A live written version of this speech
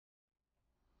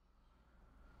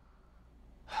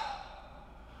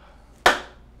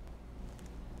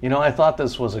You know, I thought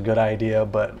this was a good idea,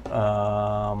 but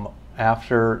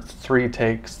after 3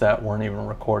 takes that weren't even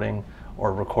recording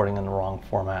or recording in the wrong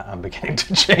format, I'm beginning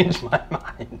to change my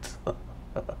mind.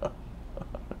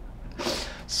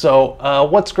 So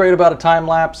what's great about a time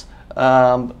lapse?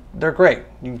 They're great.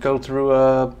 You go through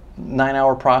a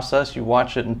 9-hour process, you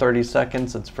watch it in 30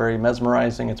 seconds, it's very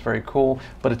mesmerizing, it's very cool,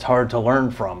 but it's hard to learn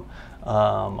from.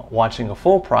 Watching a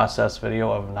full process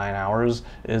video of 9 hours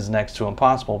is next to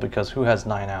impossible, because who has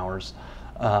 9 hours?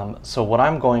 So what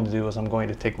I'm going to do is I'm going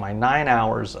to take my 9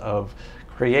 hours of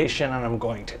creation and I'm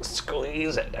going to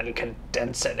squeeze it and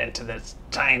condense it into this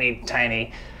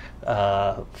tiny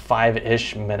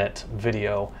 5-ish minute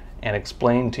video and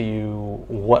explain to you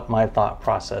what my thought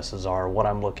processes are, what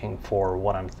I'm looking for,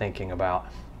 what I'm thinking about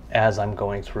as I'm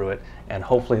going through it, and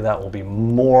hopefully that will be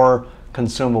more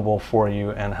consumable for you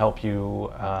and help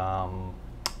you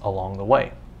along the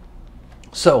way.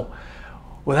 So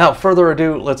without further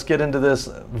ado, let's get into this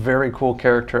very cool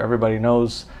character everybody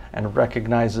knows and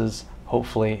recognizes.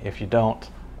 Hopefully, if you don't,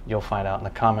 you'll find out in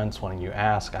the comments when you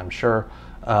ask, I'm sure.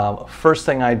 First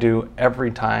thing I do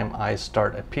every time I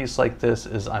start a piece like this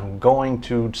is I'm going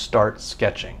to start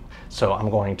sketching. So I'm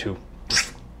going to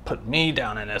put me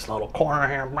down in this little corner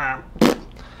here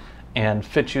and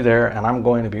fit you there, and I'm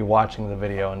going to be watching the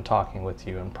video and talking with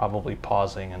you and probably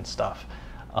pausing and stuff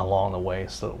along the way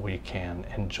so that we can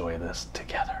enjoy this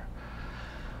together.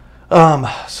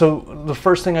 So the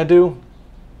first thing I do,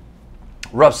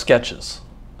 rough sketches.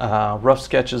 Rough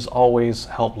sketches always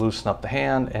help loosen up the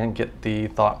hand and get the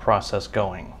thought process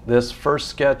going. This first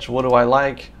sketch, what do I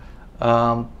like?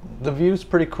 The view's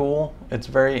pretty cool. It's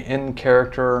very in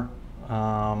character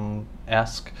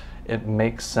esque. It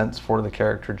makes sense for the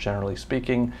character, generally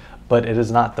speaking, but it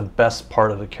is not the best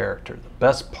part of the character. The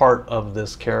best part of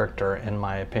this character, in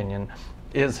my opinion,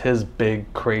 is his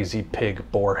big crazy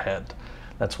pig boar head.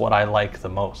 That's what I like the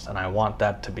most, and I want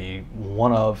that to be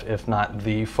one of, if not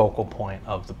the focal point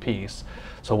of the piece.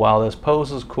 So while this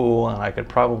pose is cool and I could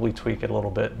probably tweak it a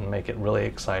little bit and make it really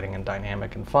exciting and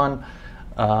dynamic and fun,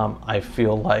 I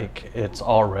feel like it's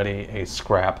already a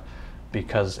scrap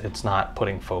because it's not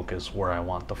putting focus where I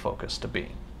want the focus to be.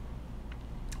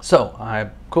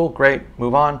 So cool, great,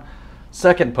 move on.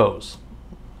 Second pose,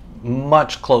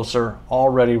 much closer,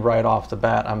 already right off the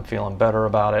bat. I'm feeling better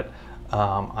about it.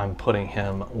 I'm putting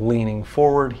him leaning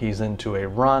forward. He's into a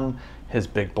run. His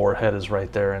big boar head is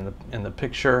right there in the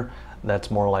picture. That's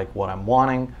more like what I'm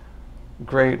wanting.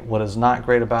 Great. What is not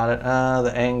great about it?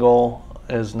 The angle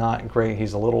is not great.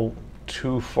 He's a little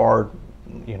too far,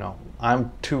 you know,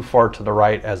 I'm too far to the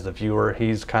right as the viewer.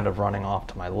 He's kind of running off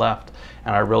to my left,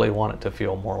 and I really want it to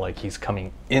feel more like he's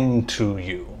coming into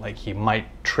you, like he might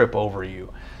trip over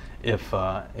you if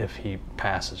he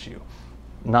passes you.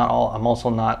 I'm also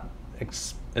not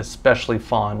especially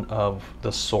fond of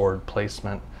the sword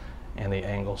placement and the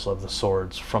angles of the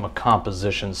swords from a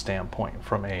composition standpoint,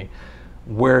 from a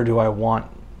where do I want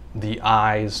the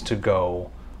eyes to go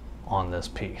on this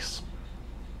piece.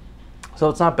 So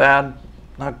it's not bad,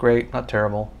 not great, not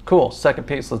terrible. Cool, second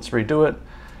piece, let's redo it.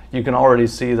 You can already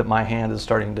see that my hand is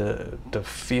starting to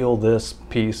feel this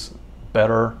piece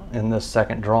better in this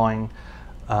second drawing.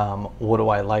 What do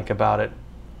I like about it?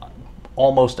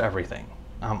 Almost everything.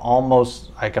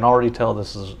 I can already tell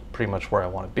this is pretty much where I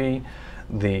want to be.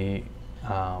 The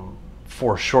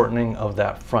foreshortening of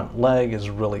that front leg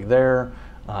is really there.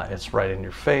 It's right in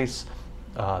your face.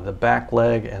 The back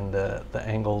leg and the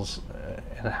angles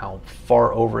and how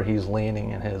far over he's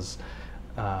leaning and his,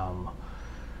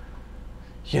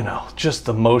 you know, just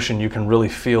the motion, you can really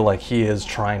feel like he is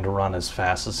trying to run as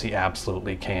fast as he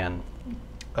absolutely can.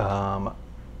 The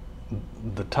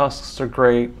tusks are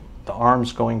great. The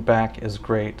arms going back is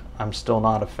great. I'm still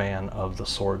not a fan of the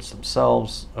swords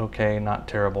themselves. Okay, not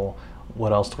terrible.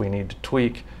 What else do we need to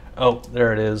tweak? Oh,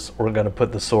 there it is. We're going to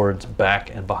put the swords back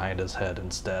and behind his head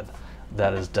instead.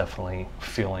 That is definitely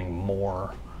feeling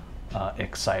more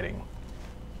exciting.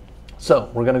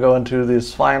 So we're going to go into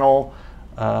this final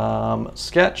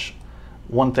sketch.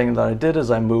 One thing that I did is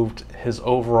I moved his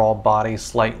overall body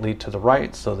slightly to the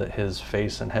right so that his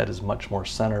face and head is much more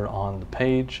centered on the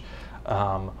page.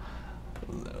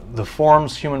 The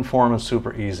human form is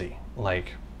super easy.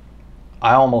 Like,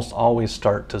 I almost always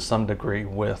start to some degree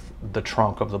with the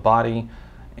trunk of the body,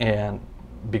 and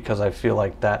because I feel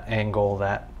like that angle,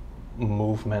 that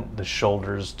movement, the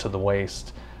shoulders to the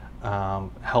waist,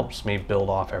 helps me build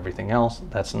off everything else.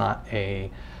 That's not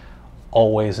a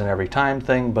always and every time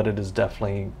thing, but it is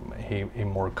definitely a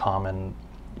more common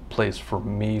place for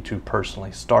me to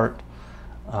personally start.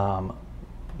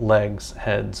 Legs,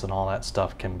 heads, and all that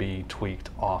stuff can be tweaked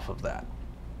off of that.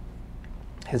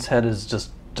 His head is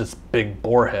just this big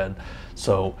boar head.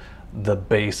 So the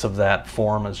base of that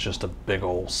form is just a big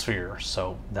old sphere.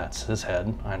 So that's his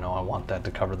head. I know I want that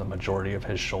to cover the majority of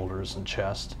his shoulders and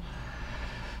chest.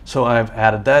 So I've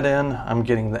added that in. I'm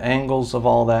getting the angles of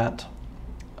all that.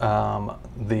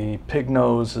 The pig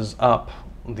nose is up.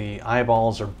 The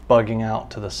eyeballs are bugging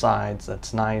out to the sides.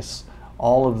 That's nice.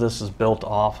 All of this is built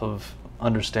off of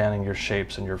understanding your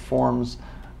shapes and your forms.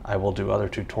 I will do other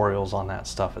tutorials on that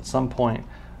stuff at some point.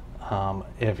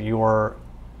 If you are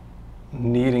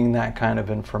needing that kind of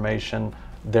information,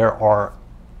 there are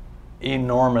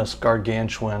enormous,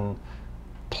 gargantuan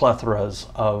plethoras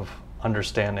of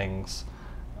understandings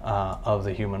of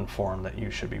the human form that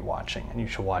you should be watching. And you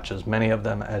should watch as many of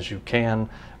them as you can,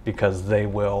 because they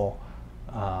will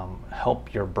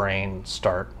help your brain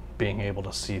start being able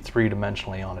to see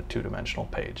three-dimensionally on a two-dimensional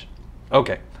page.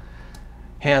 Okay,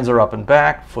 hands are up and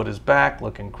back, foot is back,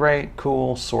 looking great,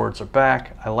 cool. Swords are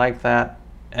back, I like that,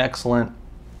 excellent.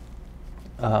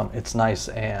 It's nice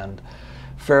and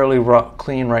fairly rough,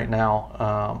 clean right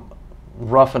now,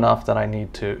 rough enough that I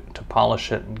need to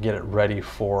polish it and get it ready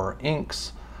for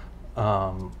inks.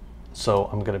 So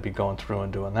I'm going to be going through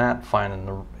and doing that, finding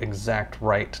the exact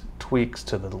right tweaks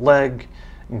to the leg,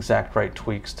 exact right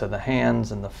tweaks to the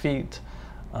hands and the feet.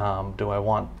 Do I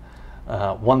want,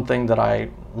 one thing that I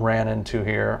ran into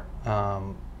here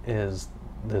is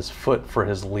this foot for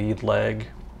his lead leg.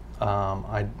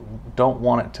 I don't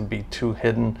want it to be too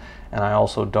hidden, and I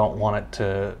also don't want it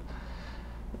to,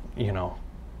 you know,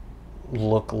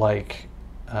 look like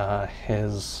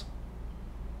his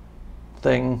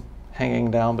thing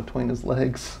hanging down between his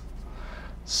legs.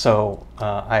 So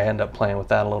I end up playing with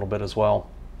that a little bit as well.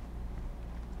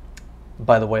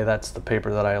 By the way, that's the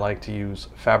paper that I like to use,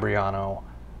 Fabriano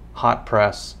hot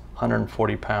press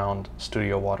 140-pound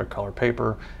studio watercolor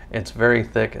paper. It's very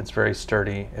thick, it's very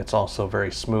sturdy, it's also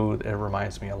very smooth. It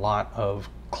reminds me a lot of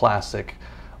classic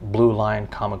blue line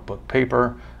comic book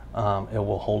paper. It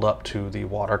will hold up to the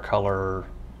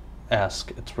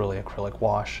watercolor-esque, it's really acrylic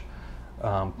wash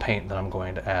paint that I'm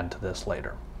going to add to this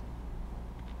later.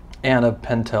 And a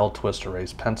Pentel Twist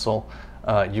Erase pencil.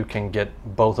 You can get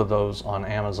both of those on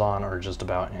Amazon or just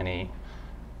about any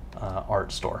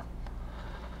art store.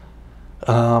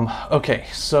 Okay,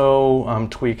 so I'm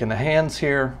tweaking the hands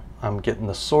here. I'm getting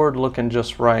the sword looking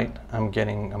just right. I'm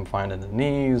finding the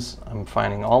knees. I'm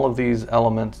finding all of these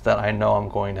elements that I know I'm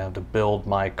going to have to build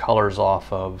my colors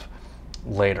off of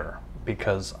later,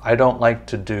 because I don't like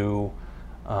to do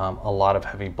a lot of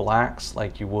heavy blacks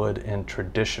like you would in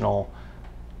traditional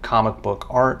comic book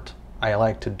art. I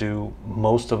like to do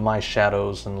most of my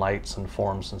shadows and lights and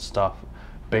forms and stuff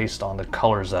based on the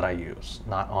colors that I use,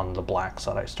 not on the blacks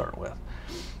that I start with.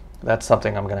 That's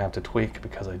something I'm going to have to tweak,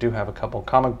 because I do have a couple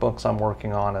comic books I'm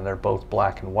working on and they're both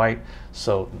black and white,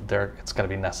 so it's going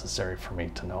to be necessary for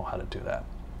me to know how to do that.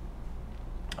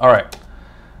 All right,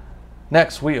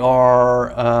 next we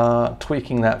are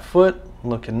tweaking that foot,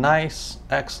 looking nice,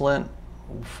 excellent,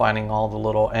 finding all the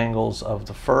little angles of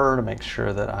the fur to make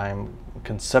sure that I'm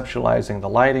conceptualizing the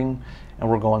lighting, and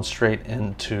we're going straight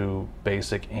into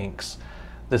basic inks.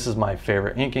 This is my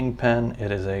favorite inking pen.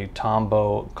 It is a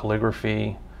Tombow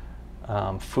Calligraphy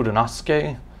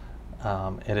Fudenosuke.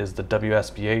 It is the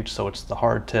WSBH, so it's the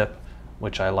hard tip,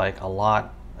 which I like a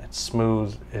lot. It's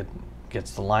smooth, it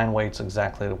gets the line weights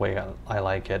exactly the way I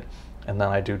like it, and then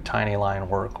I do tiny line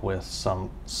work with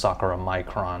some Sakura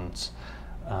Microns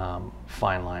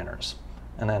fine liners.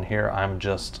 And then here I'm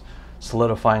just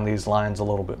solidifying these lines a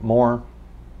little bit more,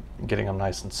 getting them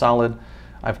nice and solid.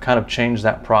 I've kind of changed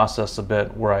that process a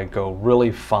bit, where I go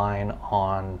really fine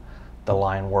on the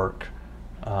line work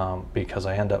because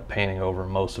I end up painting over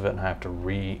most of it and I have to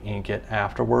re-ink it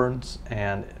afterwards,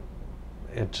 and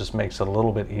it just makes it a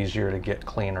little bit easier to get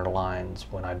cleaner lines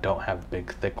when I don't have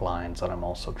big thick lines that I'm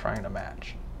also trying to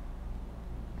match.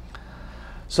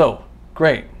 So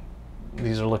great,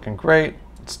 these are looking great.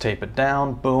 Let's tape it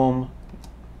down. Boom.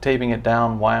 Taping it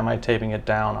down. Why am I taping it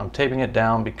down? I'm taping it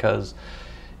down because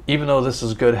even though this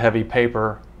is good heavy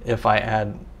paper, if I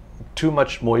add too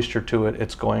much moisture to it,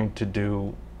 it's going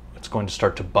to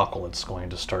start to buckle. It's going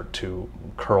to start to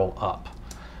curl up,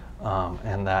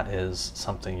 and that is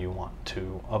something you want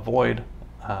to avoid.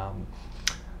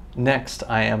 Next,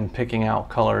 I am picking out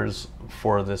colors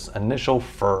for this initial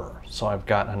fur. So I've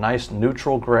got a nice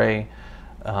neutral gray.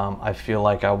 I feel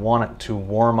like I want it to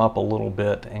warm up a little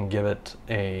bit and give it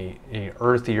a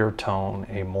earthier tone,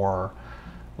 a more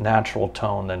natural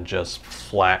tone than just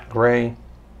flat gray.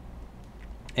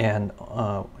 And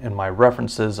in my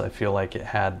references, I feel like it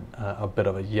had a bit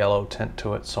of a yellow tint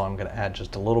to it, so I'm going to add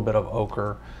just a little bit of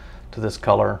ochre to this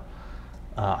color.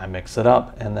 I mix it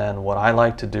up, and then what I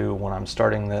like to do when I'm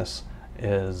starting this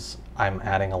is I'm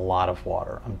adding a lot of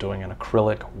water. I'm doing an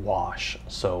acrylic wash.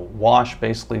 So wash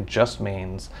basically just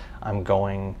means I'm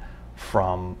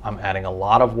adding a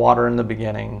lot of water in the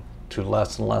beginning to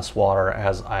less and less water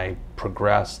as I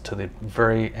progress to the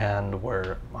very end,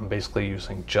 where I'm basically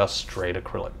using just straight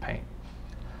acrylic paint.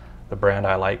 The brand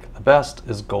I like the best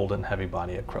is Golden Heavy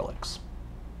Body Acrylics.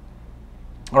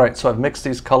 All right, so I've mixed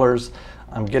these colors.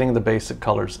 I'm getting the basic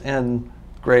colors in.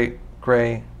 Great,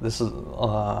 gray. This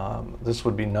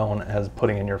would be known as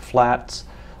putting in your flats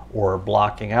or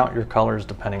blocking out your colors,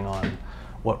 depending on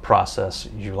what process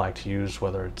you like to use,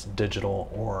 whether it's digital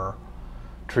or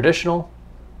traditional.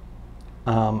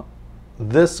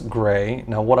 This gray,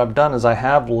 now what I've done is I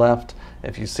have left,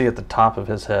 if you see at the top of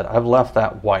his head, I've left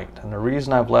that white. And the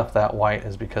reason I've left that white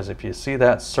is because if you see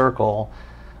that circle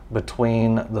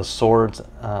between the swords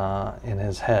in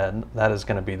his head, that is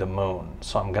going to be the moon.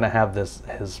 So I'm going to have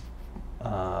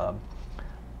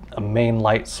a main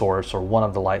light source, or one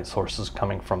of the light sources,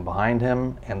 coming from behind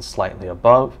him and slightly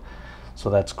above.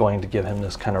 So that's going to give him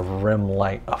this kind of rim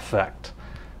light effect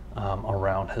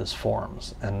around his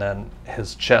forms. And then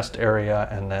his chest area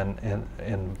and then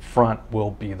in front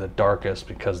will be the darkest,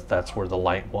 because that's where the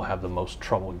light will have the most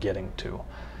trouble getting to.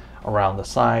 Around the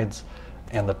sides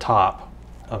and the top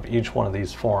of each one of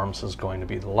these forms is going to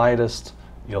be the lightest.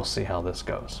 You'll see how this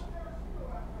goes.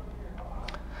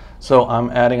 So I'm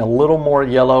adding a little more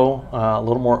yellow, a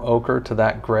little more ochre to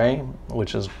that gray,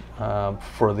 which is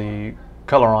for the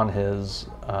color on his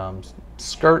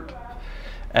skirt.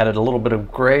 Added a little bit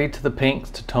of gray to the pinks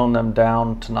to tone them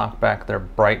down, to knock back their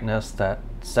brightness, that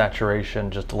saturation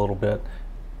just a little bit.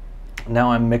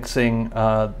 Now I'm mixing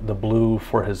the blue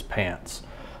for his pants.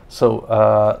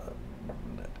 So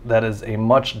that is a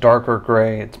much darker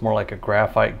gray. It's more like a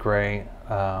graphite gray,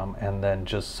 and then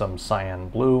just some cyan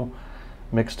blue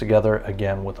mixed together,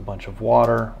 again with a bunch of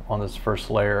water. On this first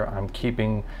layer, I'm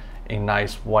keeping a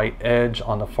nice white edge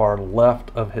on the far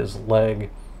left of his leg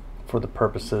for the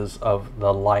purposes of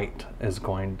the light is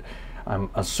going. I'm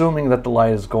assuming that the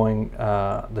light is going,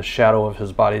 the shadow of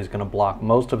his body is going to block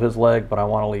most of his leg, but I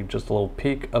want to leave just a little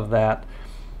peek of that.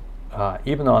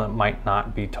 Even though it might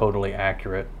not be totally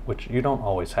accurate, which you don't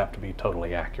always have to be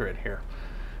totally accurate here.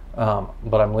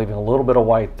 But I'm leaving a little bit of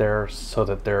white there so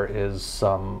that there is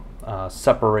some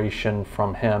separation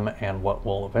from him and what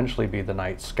will eventually be the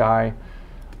night sky.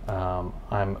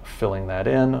 I'm filling that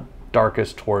in,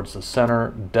 darkest towards the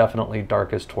center, definitely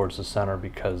darkest towards the center,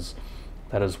 because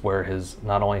that is where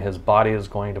not only his body is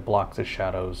going to block the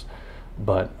shadows,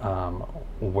 but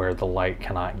where the light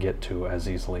cannot get to as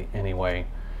easily anyway.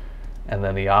 And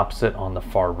then the opposite on the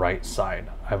far right side.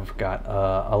 I've got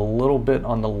a little bit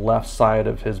on the left side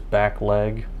of his back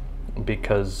leg,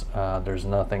 because there's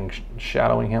nothing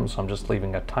shadowing him, so I'm just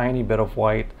leaving a tiny bit of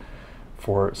white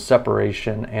for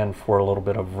separation and for a little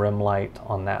bit of rim light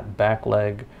on that back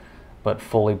leg, but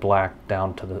fully black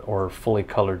down to or fully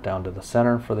colored down to the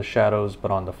center for the shadows.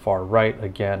 But on the far right,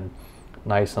 again,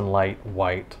 nice and light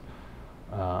white,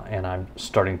 and I'm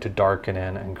starting to darken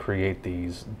in and create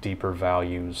these deeper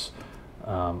values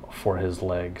for his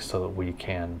leg, so that we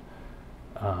can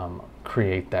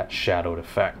create that shadowed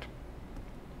effect.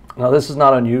 Now this is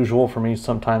not unusual for me.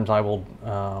 Sometimes I will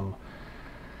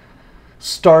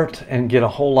start and get a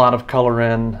whole lot of color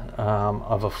in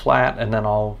of a flat, and then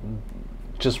I'll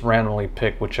just randomly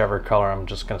pick whichever color I'm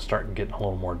just going to start getting a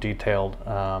little more detailed.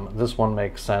 This one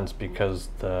makes sense because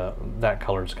that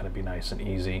color is going to be nice and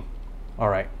easy. All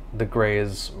right, the gray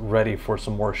is ready for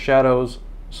some more shadows.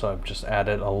 So I've just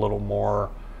added a little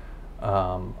more,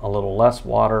 a little less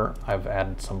water. I've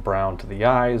added some brown to the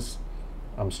eyes.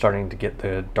 I'm starting to get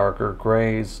the darker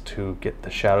grays to get the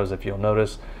shadows. If you'll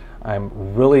notice,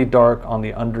 I'm really dark on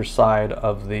the underside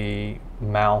of the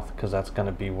mouth, because that's going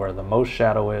to be where the most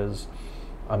shadow is.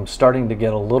 I'm starting to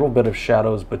get a little bit of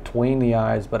shadows between the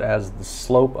eyes, but as the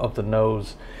slope of the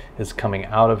nose is coming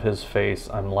out of his face,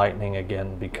 I'm lightening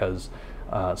again, because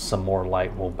some more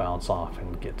light will bounce off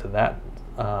and get to that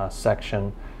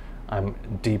section. I'm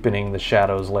deepening the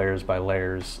shadows layers by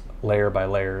layers, layer by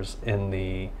layers in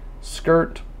the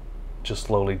skirt, just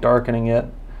slowly darkening it.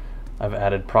 I've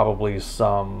added probably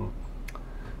some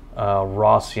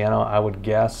raw sienna, I would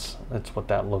guess. That's what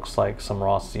that looks like, some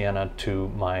raw sienna to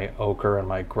my ochre and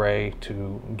my gray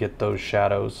to get those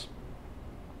shadows.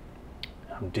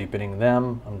 I'm deepening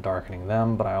them, I'm darkening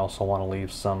them, but I also want to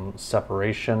leave some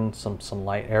separation, some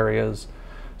light areas,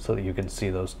 so that you can see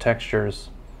those textures.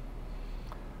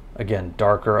 Again,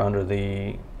 darker under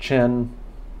the chin,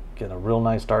 get a real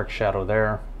nice dark shadow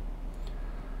there.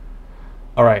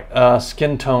 All right,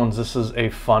 skin tones, this is a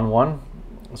fun one.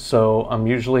 So I'm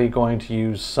usually going to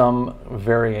use some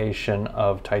variation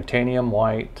of titanium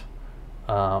white.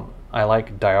 I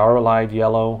like diarylide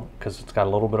yellow because it's got a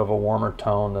little bit of a warmer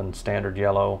tone than standard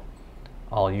yellow.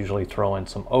 I'll usually throw in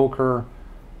some ochre.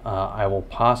 I will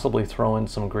possibly throw in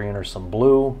some green or some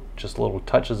blue, just little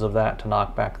touches of that to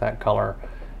knock back that color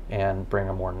and bring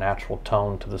a more natural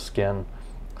tone to the skin,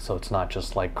 so it's not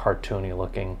just like cartoony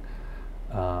looking.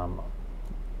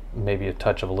 Maybe a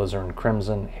touch of alizarin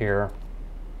crimson here.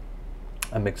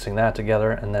 I'm mixing that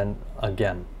together, and then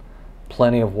again,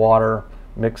 plenty of water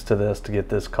mixed to this to get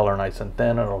this color nice and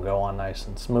thin. It'll go on nice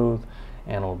and smooth,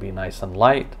 and it'll be nice and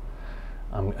light.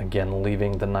 I'm again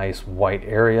leaving the nice white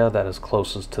area that is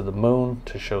closest to the moon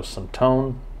to show some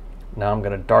tone. Now I'm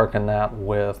going to darken that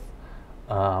with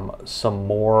some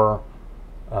more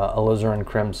alizarin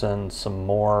crimson, some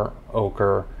more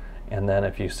ochre, and then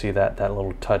if you see that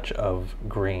little touch of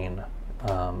green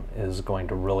is going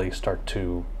to really start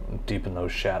to deepen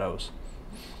those shadows.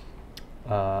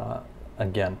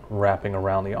 Again, wrapping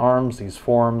around the arms, these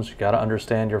forms. You got to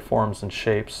understand your forms and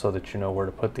shapes so that you know where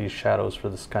to put these shadows for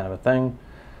this kind of a thing.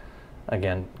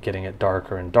 Again, getting it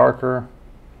darker and darker.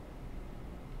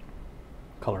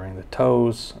 Coloring the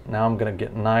toes. Now I'm going to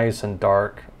get nice and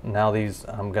dark. Now these,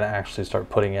 I'm going to actually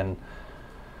start putting in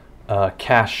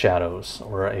cast shadows,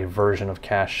 or a version of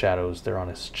cast shadows. They're on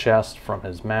his chest from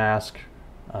his mask,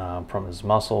 from his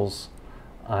muscles.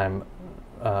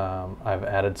 I've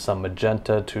added some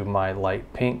magenta to my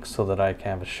light pink so that I can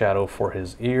have a shadow for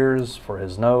his ears, for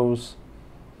his nose.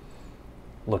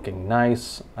 Looking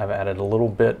nice. I've added a little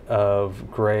bit of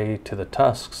gray to the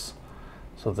tusks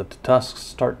so that the tusks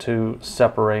start to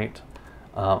separate.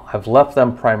 I've left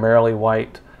them primarily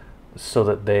white so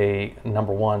that they,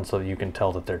 number one, so that you can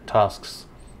tell that they're tusks,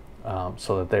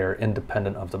 so that they're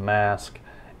independent of the mask,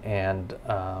 and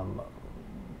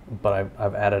but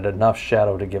I've added enough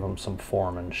shadow to give them some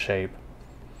form and shape.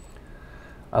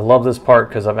 I love this part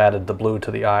because I've added the blue to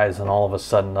the eyes, and all of a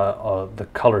sudden the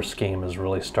color scheme is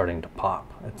really starting to pop.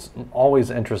 It's always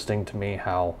interesting to me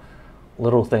how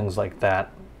little things like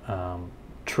that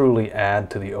truly add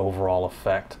to the overall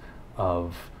effect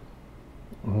of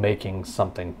making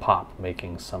something pop,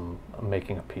 making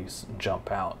a piece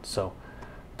jump out. So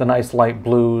the nice light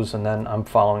blues, and then I'm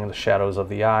following the shadows of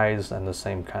the eyes and the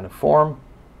same kind of form.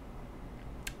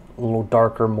 A little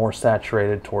darker, more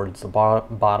saturated towards the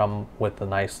bottom with the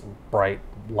nice bright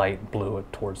light blue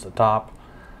towards the top.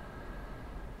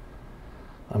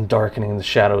 I'm darkening the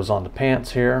shadows on the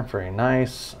pants here, very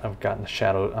nice. I've gotten the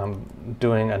shadow, I'm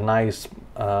doing a nice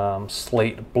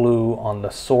slate blue on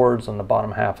the swords, on the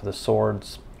bottom half of the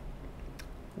swords.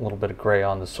 A little bit of gray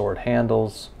on the sword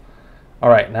handles. All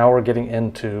right, now we're getting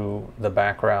into the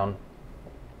background.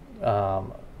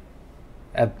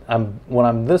 When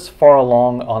I'm this far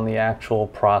along on the actual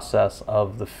process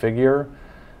of the figure,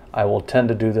 I will tend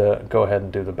to go ahead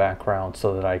and do the background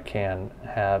so that I can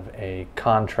have a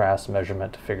contrast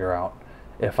measurement to figure out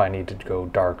if I need to go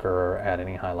darker or add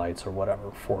any highlights or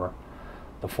whatever for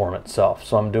the form itself.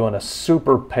 So I'm doing a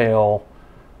super pale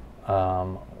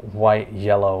white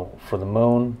yellow for the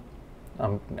moon,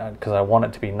 because I want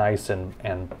it to be nice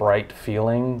and bright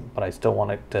feeling, but I still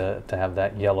want it to have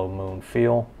that yellow moon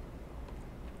feel.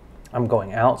 I'm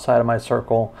going outside of my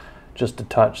circle just a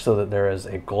touch so that there is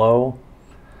a glow,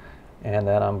 and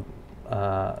then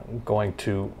I'm going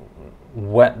to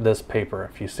wet this paper.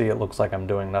 If you see, it looks like I'm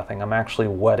doing nothing. I'm actually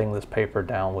wetting this paper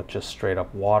down with just straight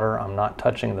up water. I'm not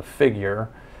touching the figure.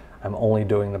 I'm only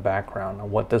doing the background.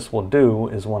 And what this will do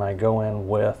is when I go in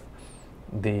with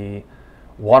the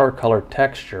watercolor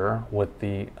texture with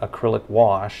the acrylic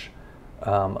wash,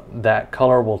 that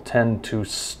color will tend to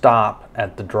stop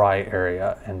at the dry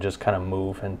area and just kind of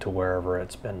move into wherever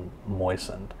it's been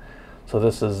moistened. So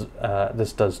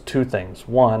this does two things.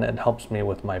 One, it helps me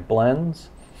with my blends,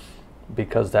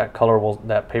 because that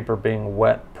paper being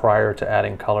wet prior to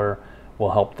adding color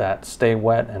will help that stay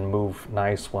wet and move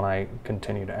nice when I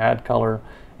continue to add color.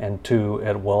 And two,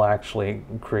 it will actually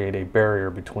create a barrier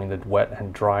between the wet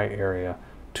and dry area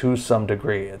to some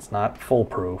degree. It's not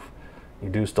foolproof. You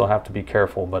do still have to be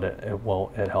careful, but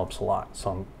it helps a lot.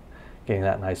 So I'm getting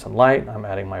that nice and light. I'm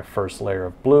adding my first layer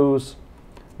of blues.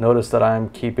 Notice that I'm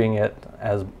keeping it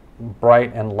as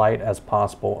bright and light as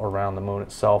possible around the moon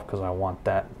itself because I want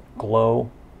that glow.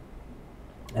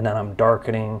 And then I'm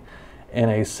darkening in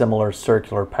a similar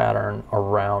circular pattern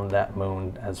around that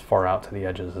moon as far out to the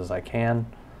edges as I can.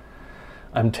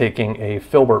 I'm taking a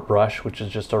filbert brush, which is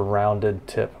just a rounded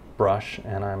tip brush,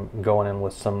 and I'm going in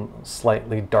with some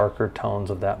slightly darker tones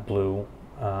of that blue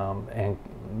and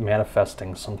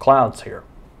manifesting some clouds here.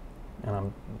 And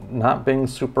I'm not being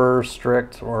super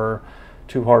strict or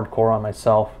too hardcore on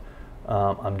myself.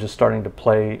 I'm just starting to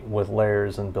play with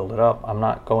layers and build it up. I'm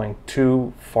not going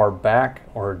too far back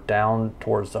or down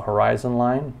towards the horizon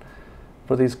line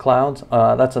for these clouds.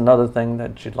 That's another thing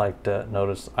that you'd like to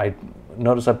notice. I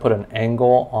put an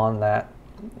angle on that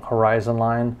horizon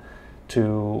line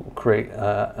to create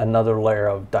another layer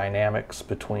of dynamics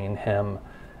between him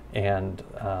and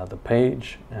the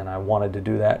page, and I wanted to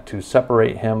do that to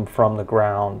separate him from the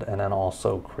ground and then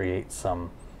also create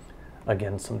some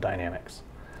dynamics.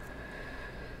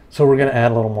 So we're going to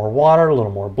add a little more water, a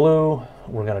little more blue.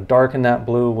 We're going to darken that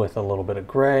blue with a little bit of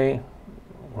gray.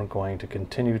 We're going to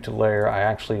continue to layer. I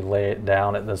actually lay it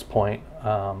down at this point.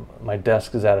 My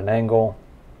desk is at an angle,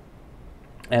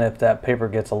 and if that paper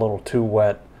gets a little too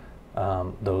wet,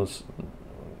 the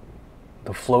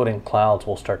floating clouds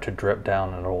will start to drip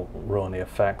down and it'll ruin the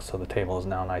effect. So the table is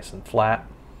now nice and flat.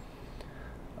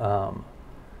 And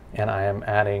I am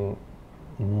adding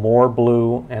more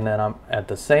blue, and then at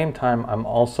the same time I'm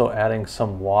also adding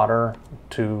some water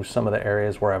to some of the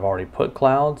areas where I've already put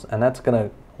clouds, and that's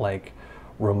gonna like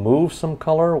remove some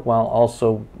color while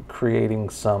also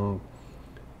creating some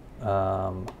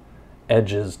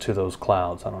edges to those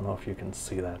clouds. I don't know if you can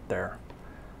see that there.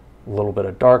 A little bit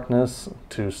of darkness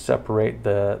to separate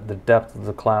the depth of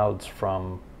the clouds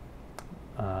from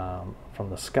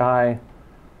the sky,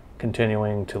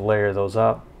 continuing to layer those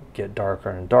up, get darker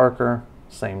and darker.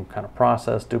 Same kind of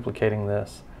process, duplicating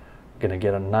this. We're going to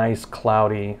get a nice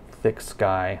cloudy, thick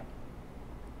sky.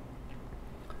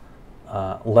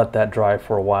 Let that dry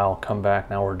for a while, come back.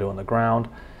 Now we're doing the ground.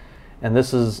 And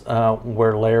this is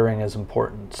where layering is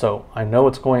important. So I know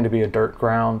it's going to be a dirt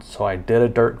ground, so I did a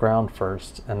dirt ground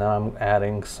first, and then I'm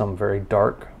adding some very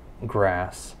dark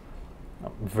grass.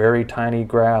 Very tiny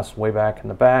grass way back in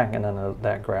the back, and then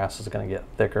that grass is going to get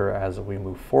thicker as we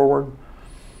move forward.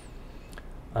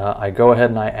 I go ahead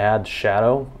and I add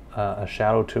shadow, a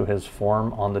shadow to his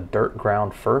form on the dirt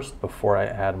ground first before I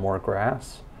add more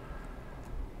grass.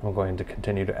 I'm going to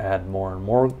continue to add more and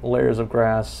more layers of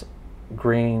grass,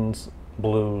 greens,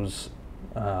 blues,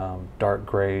 dark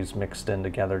grays mixed in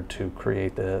together to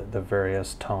create the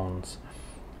various tones.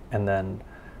 And then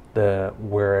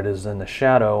where it is in the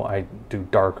shadow, I do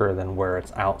darker than where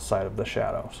it's outside of the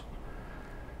shadows.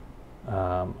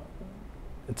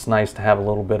 It's nice to have a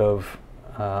little bit of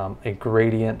a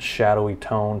gradient shadowy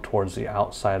tone towards the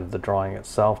outside of the drawing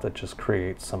itself that just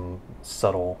creates some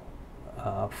subtle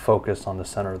focus on the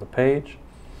center of the page.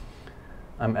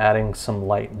 I'm adding some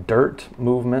light dirt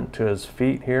movement to his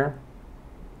feet here.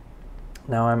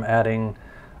 Now I'm adding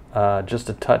just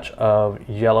a touch of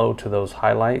yellow to those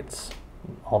highlights.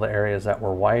 All the areas that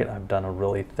were white, I've done a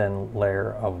really thin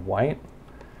layer of white.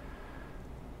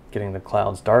 Getting the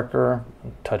clouds darker,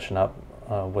 touching up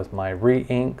with my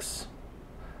re-inks.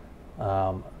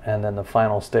 And then the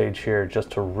final stage here,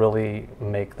 just to really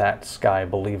make that sky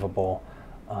believable,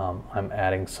 I'm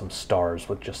adding some stars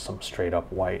with just some straight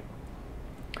up white.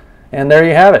 And there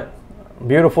you have it.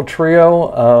 Beautiful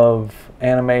trio of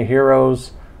anime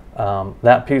heroes.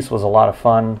 That piece was a lot of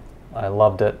fun. I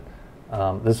loved it.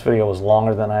 This video was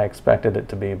longer than I expected it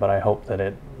to be, but I hope that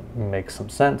it makes some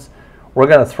sense. We're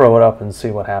going to throw it up and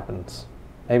see what happens.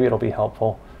 Maybe it'll be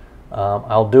helpful.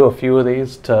 I'll do a few of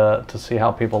these to see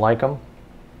how people like them.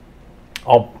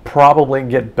 I'll probably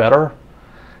get better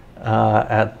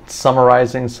at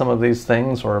summarizing some of these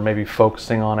things, or maybe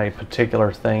focusing on a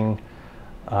particular thing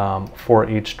for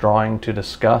each drawing to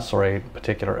discuss, or a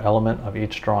particular element of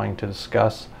each drawing to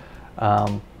discuss.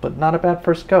 But not a bad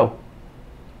first go.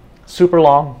 Super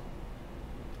long.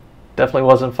 Definitely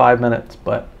wasn't 5 minutes,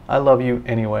 but I love you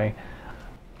anyway.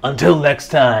 Until next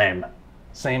time.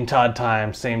 Same Todd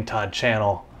time, same Todd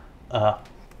channel.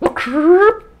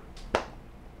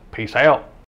 Peace out.